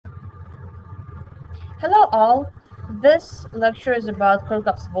Hello all. This lecture is about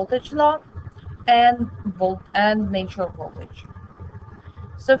Kirchhoff's voltage law and nature of voltage.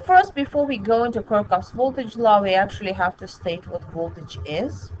 So first, before we go into Kirchhoff's voltage law, we actually have to state what voltage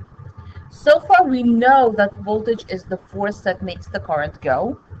is. So far we know that voltage is the force that makes the current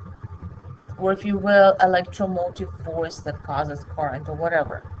go, or if you will, electromotive force that causes current or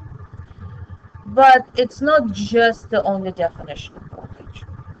whatever. But it's not just the only definition of voltage.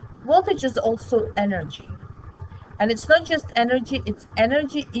 Voltage is also energy. And it's not just energy, it's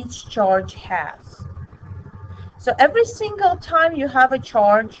energy each charge has. So every single time you have a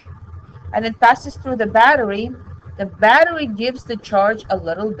charge and it passes through the battery gives the charge a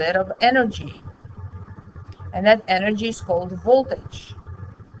little bit of energy. And that energy is called voltage.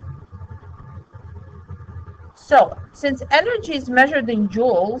 So, since energy is measured in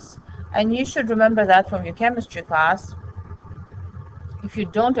joules, and you should remember that from your chemistry class. If you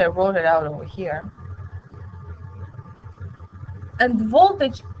don't, I wrote it out over here. And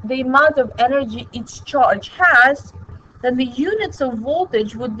voltage, the amount of energy each charge has, then the units of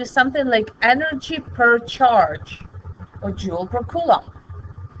voltage would be something like energy per charge, or joule per coulomb.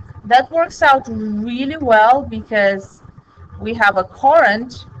 That works out really well because we have a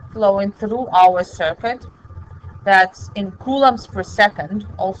current flowing through our circuit that's in coulombs per second,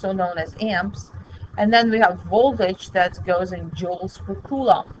 also known as amps, and then we have voltage that goes in joules per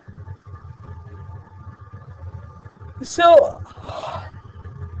coulomb. So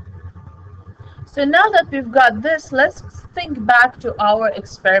now that we've got this, let's think back to our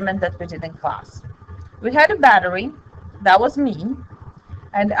experiment that we did in class. We had a battery, that was me,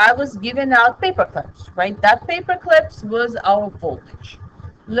 and I was giving out paper clips, right? That paper clips was our voltage.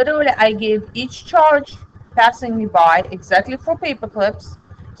 Literally, I gave each charge passing me by exactly 4 paper clips,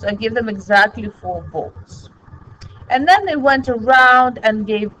 so I give them exactly 4 volts. And then they went around and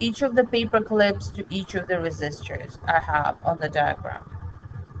gave each of the paper clips to each of the resistors I have on the diagram.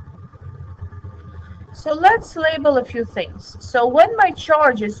 So let's label a few things. So when my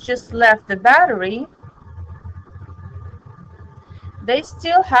charges just left the battery, they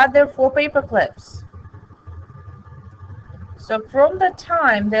still had their 4 paper clips. So from the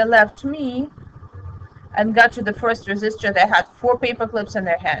time they left me and got to the first resistor, they had 4 paper clips in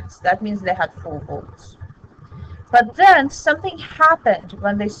their hands. That means they had 4 volts. But then something happened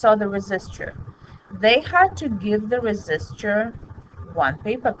when they saw the resistor. They had to give the resistor 1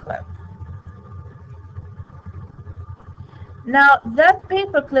 paper clip. Now that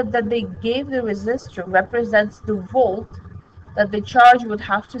paper clip that they gave the resistor represents the volt that the charge would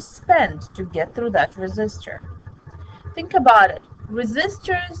have to spend to get through that resistor. Think about it.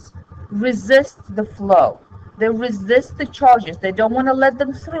 Resistors resist the flow. They resist the charges. They don't want to let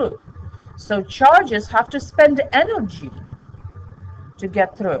them through. So charges have to spend energy to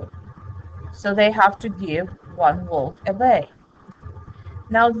get through. So they have to give 1 volt away.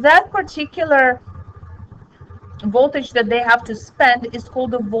 Now that particular voltage that they have to spend is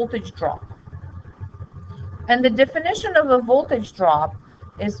called a voltage drop. And the definition of a voltage drop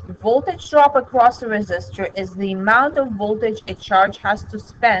is voltage drop across a resistor is the amount of voltage a charge has to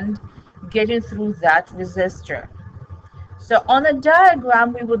spend getting through that resistor. So on a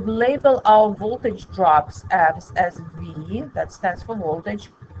diagram, we would label our voltage drops as V, that stands for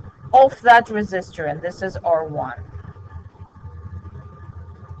voltage, of that resistor, and this is R1.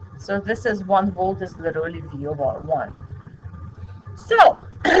 So this is 1 volt is literally V of R1. So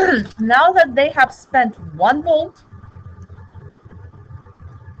now that they have spent 1 volt,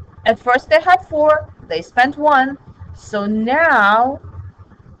 at first they had 4, they spent 1, so now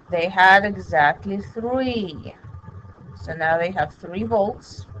they had exactly 3. So now they have 3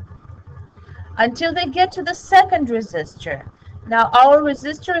 volts until they get to the second resistor. Now our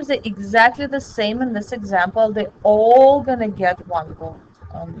resistors are exactly the same in this example. They're all going to get 1 volt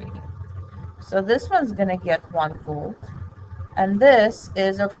only. So this one's going to get 1 volt. And this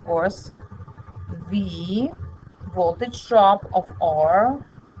is, of course, the voltage drop of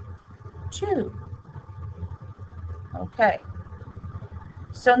R2. Okay.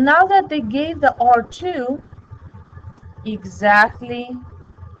 So now that they gave the R2 exactly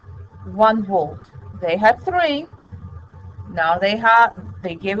 1 volt. They had 3. Now they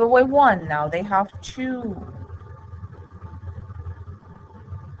gave away 1. Now they have 2.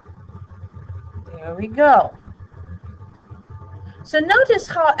 There we go. So notice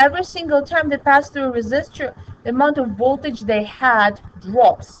how every single time they pass through a resistor, the amount of voltage they had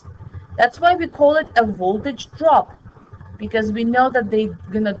drops. That's why we call it a voltage drop, because we know that they're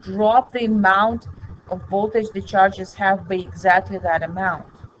going to drop the amount of voltage the charges have by exactly that amount.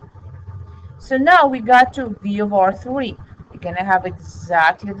 So now we got to V of R3. We're going to have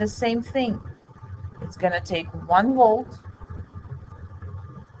exactly the same thing. It's going to take 1 volt,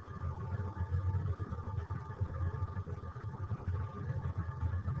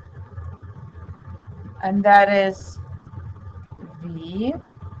 and that is V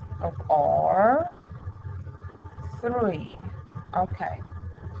of R3. Okay.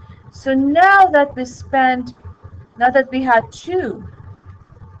 So now that we had 2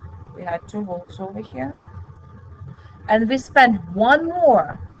 volts over here, and we spent 1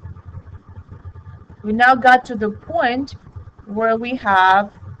 more, we now got to the point where we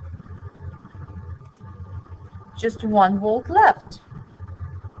have just 1 volt left.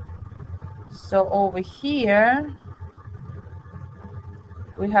 So over here,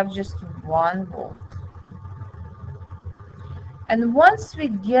 we have just 1 volt. And once we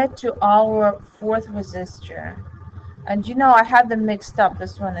get to our 4th resistor, and you know I had them mixed up.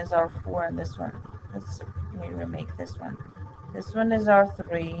 This one is R4 and this one. Let me remake this one. This one is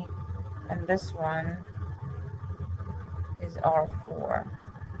R3 and this one is R4.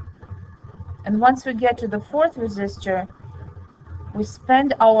 And once we get to the 4th resistor, we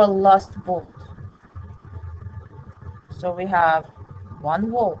spend our last volt. So we have 1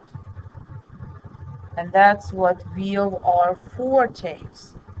 volt. And that's what V of R4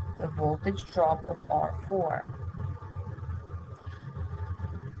 takes, the voltage drop of R4.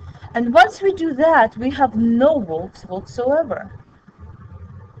 And once we do that, we have no volts whatsoever.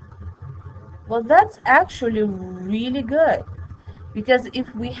 Well, that's actually really good, because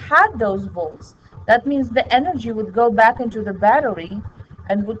if we had those volts, that means the energy would go back into the battery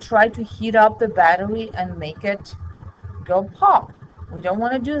and would try to heat up the battery and make it go pop. We don't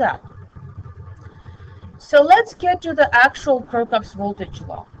want to do that. So let's get to the actual Kirchhoff's voltage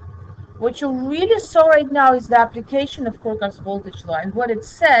law. What you really saw right now is the application of Kirchhoff's voltage law, and what it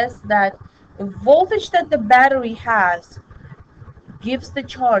says that the voltage that the battery has gives the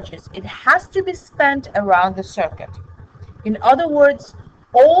charges. It has to be spent around the circuit. In other words,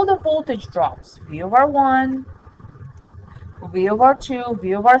 all the voltage drops, V of R1, V of R2,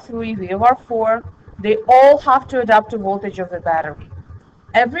 V of R3, V of R4, they all have to adapt the voltage of the battery.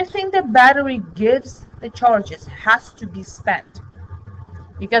 Everything the battery gives the charges has to be spent,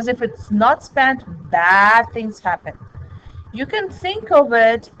 because if it's not spent, bad things happen. You can think of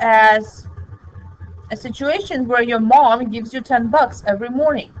it as a situation where your mom gives you $10 every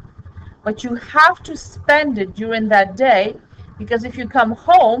morning, but you have to spend it during that day, because if you come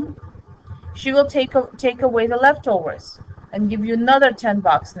home, she will take away the leftovers and give you another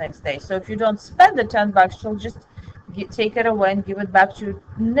 $10 next day. So if you don't spend the $10, she'll just take it away and give it back to you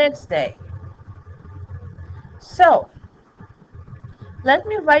next day. So let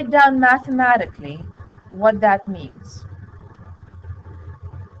me write down mathematically what that means.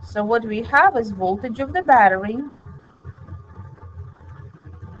 So what we have is voltage of the battery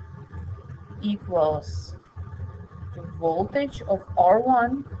equals the voltage of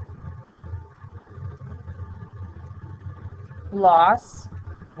R1 plus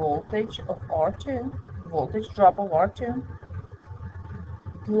voltage of R2, voltage drop of R2,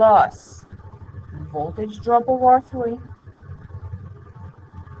 plus voltage drop of R3,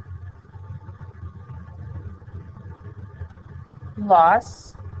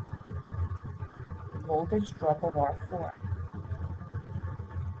 plus voltage drop of R4.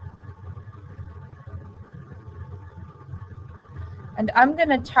 And I'm going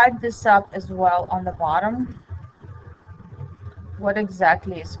to type this up as well on the bottom. What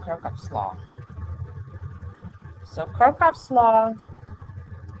exactly is Kirchhoff's law? So Kirchhoff's law,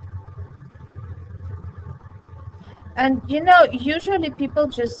 and you know, usually people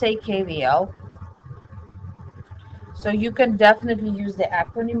just say KVL. So you can definitely use the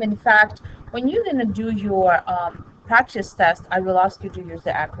acronym. In fact, when you're going to do your practice test, I will ask you to use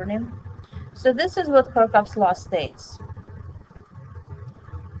the acronym. So this is what Kirchhoff's law states.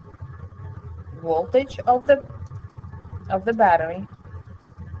 Voltage of the battery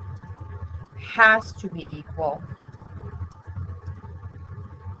has to be equal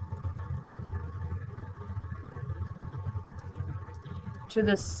to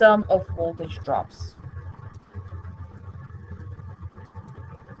the sum of voltage drops.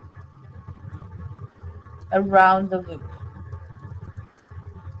 Around the loop.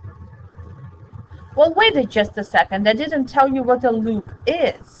 Well, wait just a second. I didn't tell you what a loop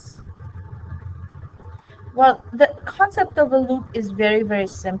is. Well, the concept of a loop is very, very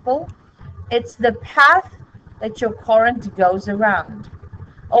simple. It's the path that your current goes around.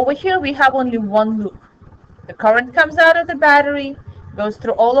 Over here, we have only one loop. The current comes out of the battery, goes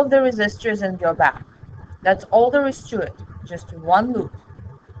through all of the resistors, and go back. That's all there is to it. Just one loop.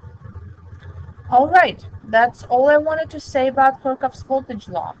 All right, that's all I wanted to say about Kirchhoff's voltage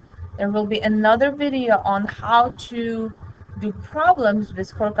law. There will be another video on how to do problems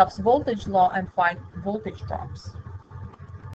with Kirchhoff's voltage law and find voltage drops.